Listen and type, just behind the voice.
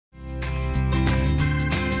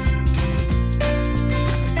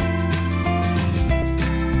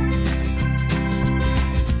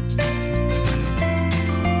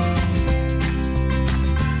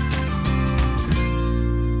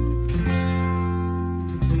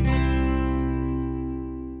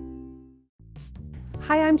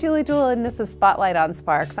I'm Julie Jewell, and this is Spotlight on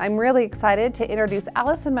Sparks. I'm really excited to introduce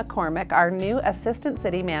Alyson McCormick, our new Assistant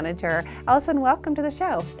City Manager. Alyson, welcome to the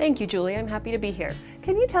show. Thank you, Julie. I'm happy to be here.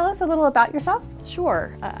 Can you tell us a little about yourself?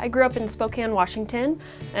 Sure. I grew up in Spokane, Washington,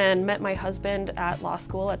 and met my husband at law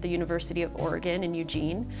school at the University of Oregon in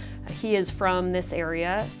Eugene. He is from this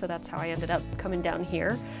area, so that's how I ended up coming down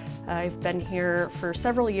here. I've been here for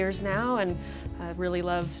several years now, and I really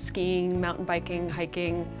love skiing, mountain biking,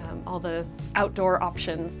 hiking, all the outdoor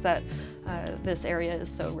options that this area is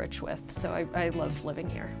so rich with. So I love living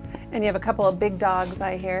here. And you have a couple of big dogs,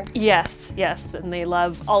 I hear. Yes, and they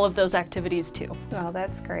love all of those activities too. Well,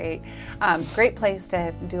 that's great. Great place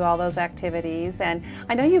to do all those activities. And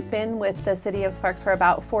I know you've been with the City of Sparks for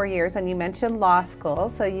about 4 years, and you mentioned law school,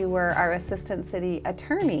 so you were our Assistant City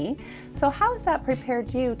Attorney. So how has that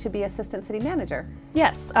prepared you to be Assistant City Manager?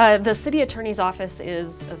 Yes, the City Attorney's Office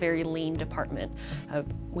is a very lean department.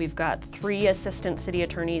 We've got 3 Assistant City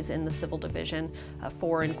Attorneys in the Civil Division,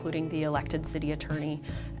 4 including the elected City Attorney.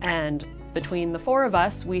 And between the 4 of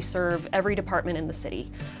us, we serve every department in the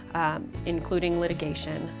city, including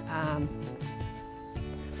litigation.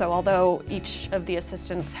 So although each of the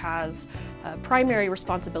assistants has primary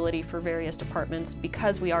responsibility for various departments,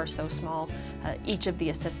 because we are so small, each of the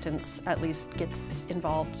assistants at least gets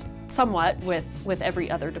involved somewhat with every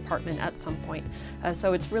other department at some point.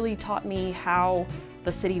 So it's really taught me how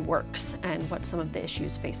the city works and what some of the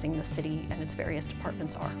issues facing the city and its various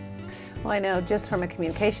departments are. Well, I know just from a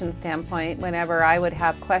communication standpoint, whenever I would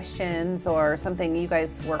have questions or something, you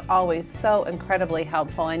guys were always so incredibly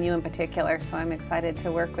helpful, and you in particular, so I'm excited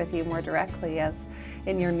to work with you more directly as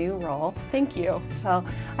in your new role. Thank you. So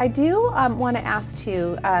I do want to ask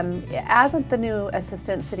you, as the new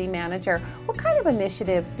Assistant City Manager, what kind of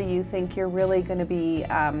initiatives do you think you're really going to be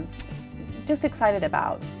just excited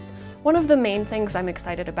about? One of the main things I'm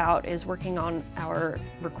excited about is working on our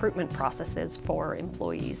recruitment processes for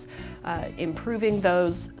employees, improving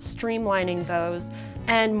those, streamlining those,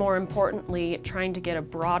 and more importantly, trying to get a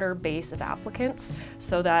broader base of applicants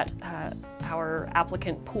so that our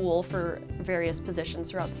applicant pool for various positions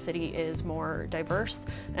throughout the city is more diverse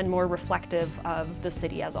and more reflective of the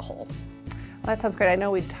city as a whole. Well, that sounds great. I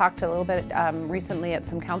know we talked a little bit recently at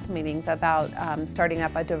some council meetings about starting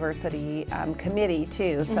up a diversity committee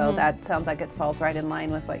too, so that sounds like it falls right in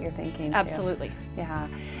line with what you're thinking too. Absolutely. Yeah.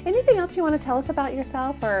 Anything else you want to tell us about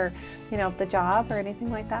yourself, or the job or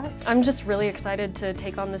anything like that? I'm just really excited to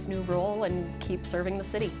take on this new role and keep serving the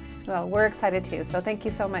city. Well, we're excited too, so thank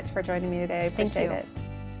you so much for joining me today. I appreciate it.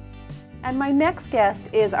 And my next guest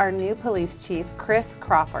is our new police chief, Chris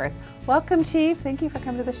Crawforth. Welcome, Chief. Thank you for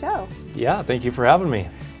coming to the show. Yeah, thank you for having me.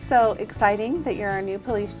 So exciting that you're our new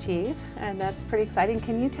police chief, and that's pretty exciting.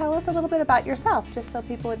 Can you tell us a little bit about yourself, just so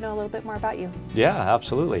people would know a little bit more about you? Yeah,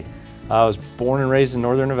 absolutely. I was born and raised in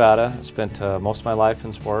Northern Nevada. I spent most of my life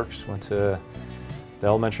in Sparks. Went to the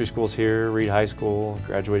elementary schools here, Reed High School,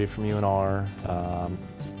 graduated from UNR,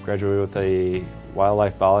 graduated with a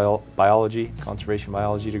wildlife biology, conservation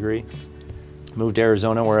biology degree. Moved to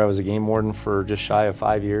Arizona, where I was a game warden for just shy of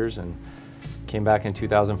 5 years, and came back in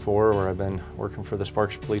 2004, where I've been working for the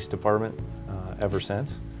Sparks Police Department ever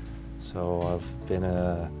since. So I've been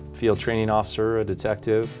a field training officer, a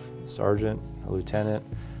detective, a sergeant, a lieutenant.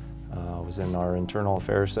 Was in our internal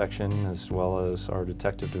affairs section as well as our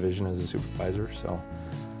detective division as a supervisor. So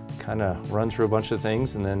kind of run through a bunch of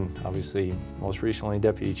things, and then obviously most recently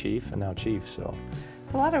deputy chief and now chief. So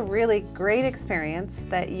it's a lot of really great experience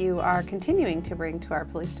that you are continuing to bring to our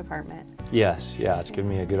police department. Yes, yeah, it's given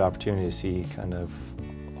me a good opportunity to see kind of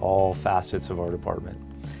all facets of our department.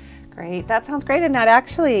 Great, that sounds great, and that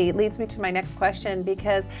actually leads me to my next question,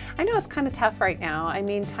 because I know it's kind of tough right now. I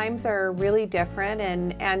mean, times are really different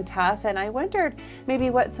and tough, and I wondered maybe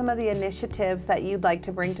what some of the initiatives that you'd like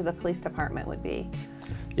to bring to the police department would be.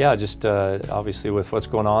 Yeah, just obviously with what's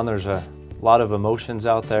going on, there's a lot of emotions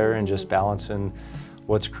out there, and just balancing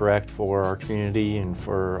what's correct for our community and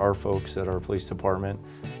for our folks at our police department.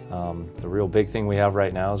 The real big thing we have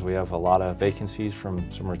right now is we have a lot of vacancies from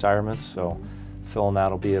some retirements, so filling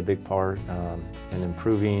that will be a big part, and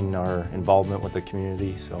improving our involvement with the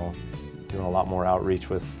community. So doing a lot more outreach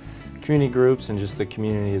with community groups and just the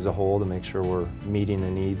community as a whole to make sure we're meeting the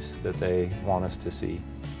needs that they want us to see.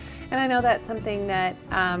 And I know that's something that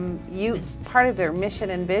part of your mission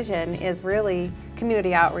and vision is really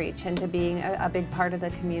community outreach, and to being a big part of the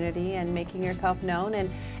community and making yourself known,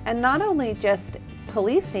 and not only just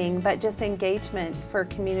policing, but just engagement for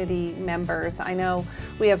community members. I know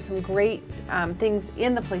we have some great things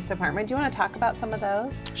in the police department. Do you want to talk about some of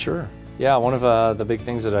those? Sure. Yeah, one of the big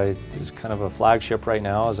things that is kind of a flagship right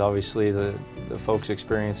now is obviously the folks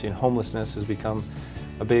experiencing homelessness has become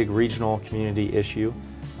a big regional community issue.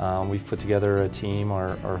 We've put together a team,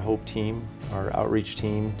 our HOPE team, our outreach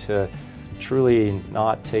team, to truly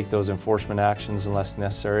not take those enforcement actions unless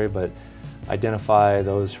necessary, but identify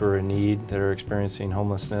those who are in need, that are experiencing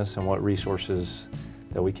homelessness, and what resources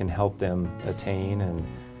that we can help them attain and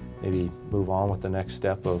maybe move on with the next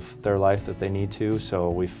step of their life that they need to. So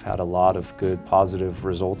we've had a lot of good positive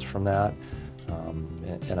results from that.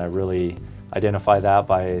 And I really identify that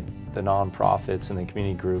by the nonprofits and the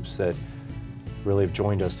community groups that really have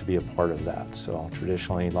joined us to be a part of that. So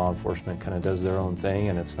traditionally law enforcement kind of does their own thing,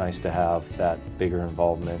 and it's nice to have that bigger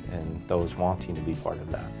involvement and those wanting to be part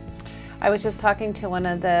of that. I was just talking to one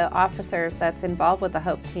of the officers that's involved with the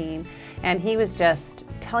HOPE team, and he was just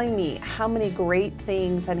telling me how many great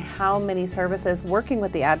things and how many services working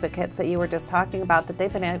with the advocates that you were just talking about that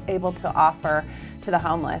they've been able to offer to the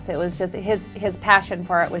homeless. It was just, his passion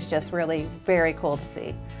for it was just really very cool to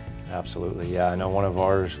see. Absolutely, yeah. I know one of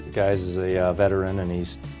our guys is a veteran, and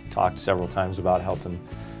he's talked several times about helping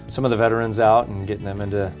some of the veterans out and getting them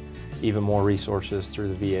into even more resources through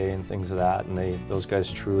the VA and things of that, and those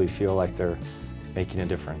guys truly feel like they're making a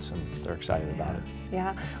difference, and they're excited about it.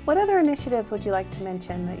 Yeah. What other initiatives would you like to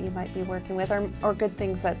mention that you might be working with, or good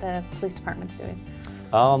things that the police department's doing?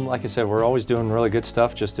 Like I said, we're always doing really good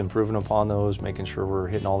stuff, just improving upon those, making sure we're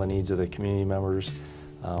hitting all the needs of the community members.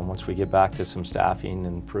 Once we get back to some staffing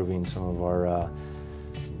and improving some of our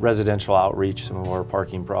residential outreach, some of our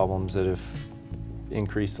parking problems that have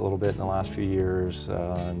increased a little bit in the last few years,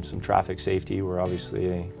 and some traffic safety. We're obviously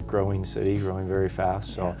a growing city, growing very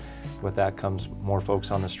fast, so with that comes more folks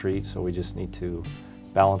on the street, so we just need to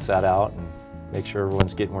balance that out and make sure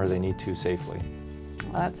everyone's getting where they need to safely.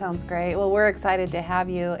 Well, that sounds great. Well, we're excited to have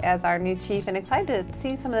you as our new chief, and excited to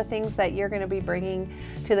see some of the things that you're going to be bringing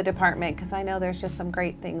to the department, because I know there's just some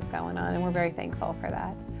great things going on, and we're very thankful for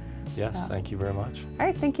that. Yes, thank you very much. All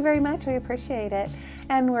right, thank you very much. We appreciate it.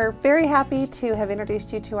 And we're very happy to have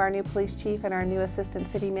introduced you to our new police chief and our new assistant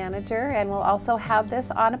city manager, and we'll also have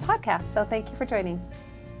this on a podcast. So thank you for joining.